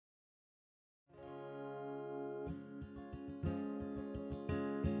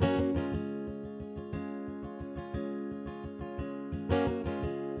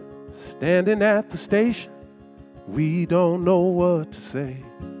Standing at the station, we don't know what to say.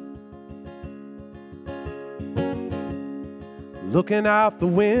 Looking out the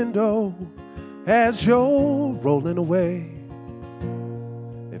window as you're rolling away.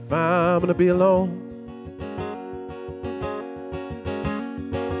 If I'm gonna be alone,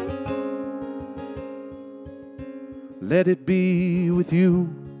 let it be with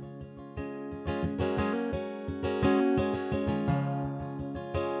you.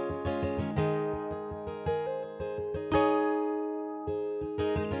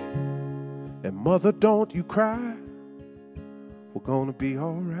 And mother, don't you cry, we're gonna be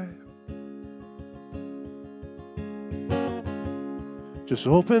all right. Just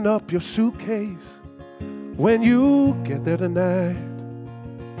open up your suitcase when you get there tonight.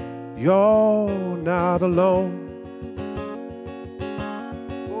 You're not alone.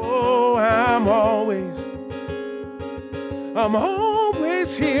 Oh, I'm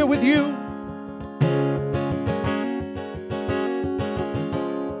always here with you.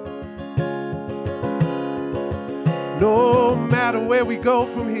 No matter where we go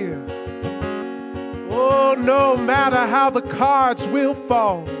from here, oh, no matter how the cards will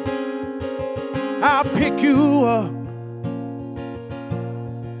fall, I'll pick you up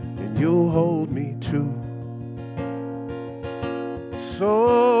and you'll hold me too.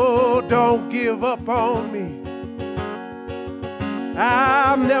 So don't give up on me.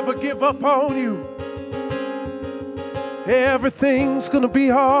 I'll never give up on you. Everything's gonna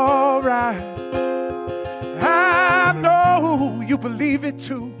be all right. I know you believe it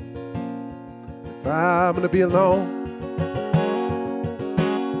too. If I'm gonna be alone,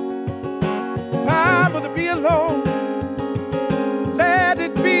 if I'm gonna be alone, let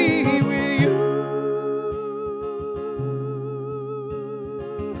it be with you.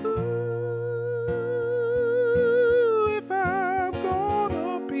 If I'm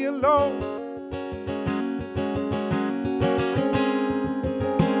gonna be alone,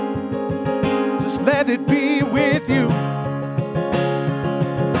 just let it be with you.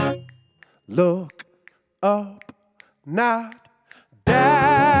 Look up, not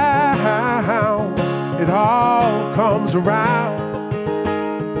down. It all comes around.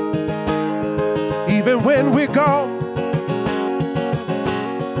 Even when we're gone,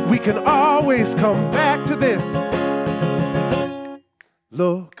 we can always come back to this.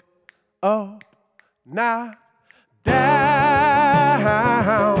 Look up, not down.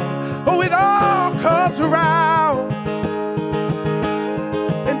 Oh, it all comes around.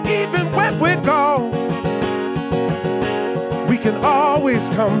 And even when we're gone, we can always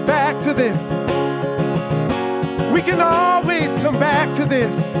come back to this. We can always come back to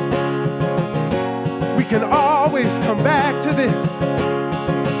this. We can always come back to this.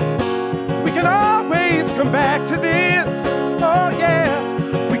 We can always come back to this. Oh yes,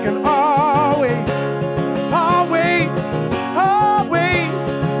 we can always, always, always,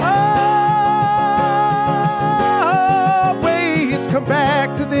 always come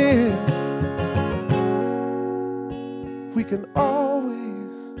back to this. We can always,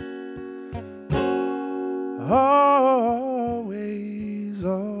 always,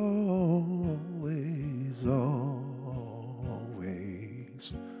 always,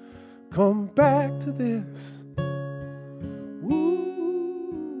 always come back to this. Ooh.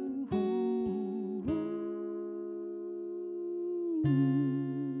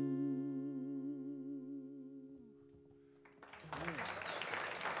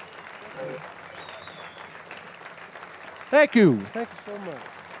 Thank you. Thank you so much.